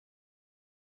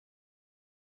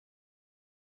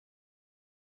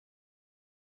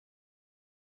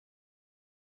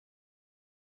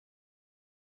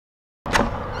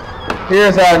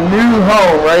Here's our new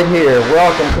home right here.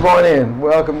 Welcome, come on in.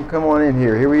 Welcome, come on in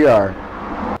here. Here we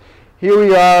are. Here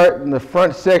we are in the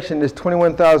front section of this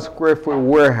 21,000 square foot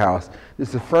warehouse. This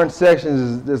is the front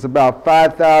section. There's about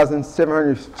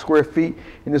 5,700 square feet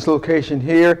in this location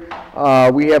here.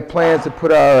 We have plans to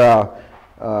put our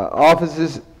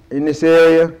offices in this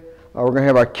area. We're going to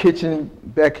have our kitchen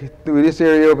back through this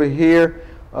area over here.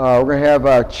 We're going to have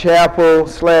our chapel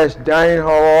 / dining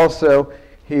hall also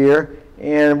here.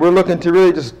 And we're looking to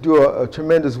really just do a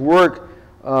tremendous work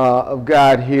of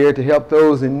God here to help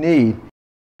those in need.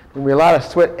 There'll be a lot of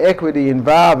sweat equity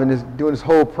involved in doing this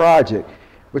whole project.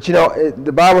 But you know,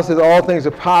 the Bible says all things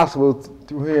are possible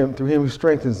through Him who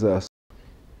strengthens us.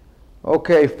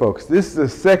 Okay, folks, this is the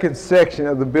second section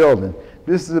of the building.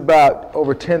 This is about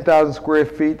over 10,000 square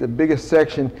feet, the biggest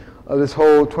section of this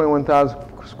whole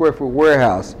 21,000 square foot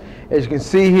warehouse. As you can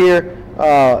see here,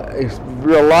 there's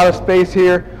a lot of space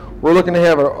here. We're looking to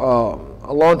have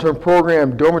a long-term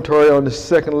program dormitory on the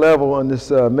second level on this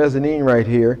mezzanine right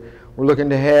here. We're looking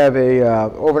to have a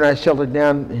overnight shelter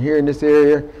down here in this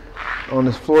area, on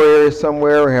this floor area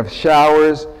somewhere. We have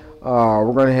showers.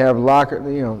 We're going to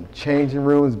have changing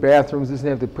rooms, bathrooms. Just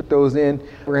have to put those in.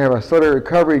 We're going to have a soda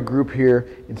recovery group here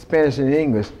in Spanish and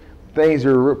English. Things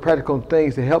are practical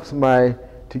things to help somebody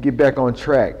to get back on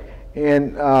track.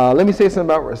 And let me say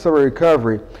something about soda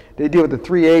recovery. They deal with the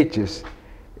 3 H's.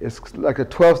 It's like a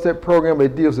 12-step program, but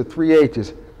it deals with 3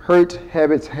 H's: hurts,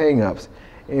 habits, hang-ups.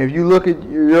 And if you look at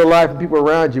your life and people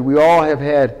around you, we all have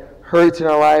had hurts in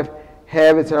our life,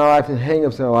 habits in our life, and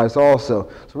hang-ups in our lives also.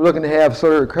 So we're looking to have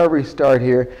soda recovery start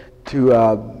here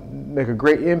to make a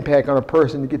great impact on a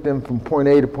person to get them from point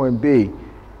A to point B.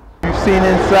 You've seen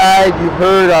inside, you've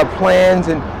heard our plans,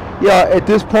 and at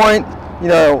this point,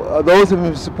 those who have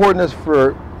been supporting us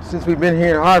since we've been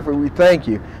here in Hartford, we thank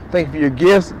you. Thank you for your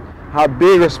gifts, how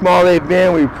big or small they've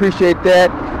been. We appreciate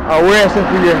that. We're asking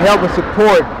for your help and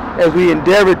support as we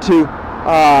endeavor to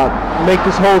make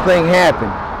this whole thing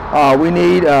happen. We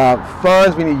need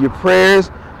funds, we need your prayers,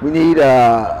 we need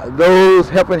those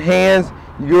helping hands.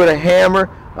 You give it a hammer,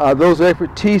 those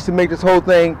expertise to make this whole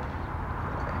thing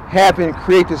happen,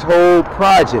 create this whole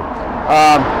project.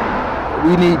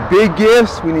 We need big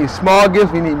gifts, we need small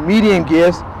gifts, we need medium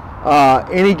gifts.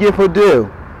 Any gift will do.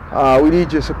 We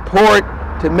need your support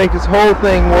to make this whole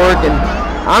thing work, and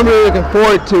I'm really looking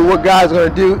forward to what God's going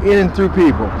to do in and through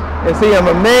people. And see, I'm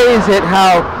amazed at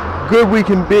how good we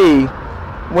can be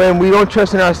when we don't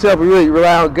trust in ourselves. We really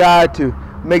rely on God to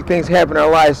make things happen in our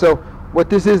lives. So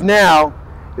what this is now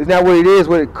is not what it is,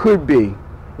 what it could be.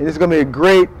 And it's going to be a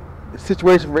great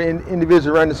situation for individuals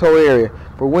around this whole area.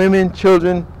 For women,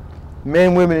 children,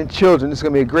 men, women, and children, this is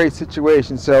going to be a great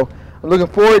situation. So I'm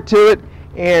looking forward to it.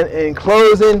 And in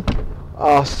closing,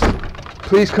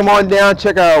 please come on down,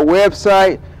 check out our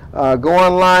website, go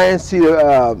online, see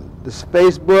the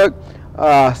Facebook,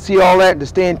 see all that, to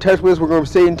stay in touch with us. We're going to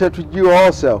stay in touch with you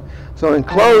also. So in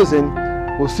closing,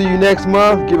 we'll see you next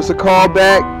month. Give us a call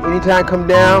back. Anytime, come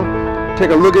down,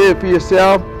 take a look at it for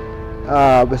yourself,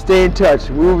 but stay in touch.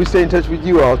 We will be staying in touch with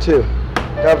you all too.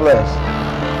 God bless.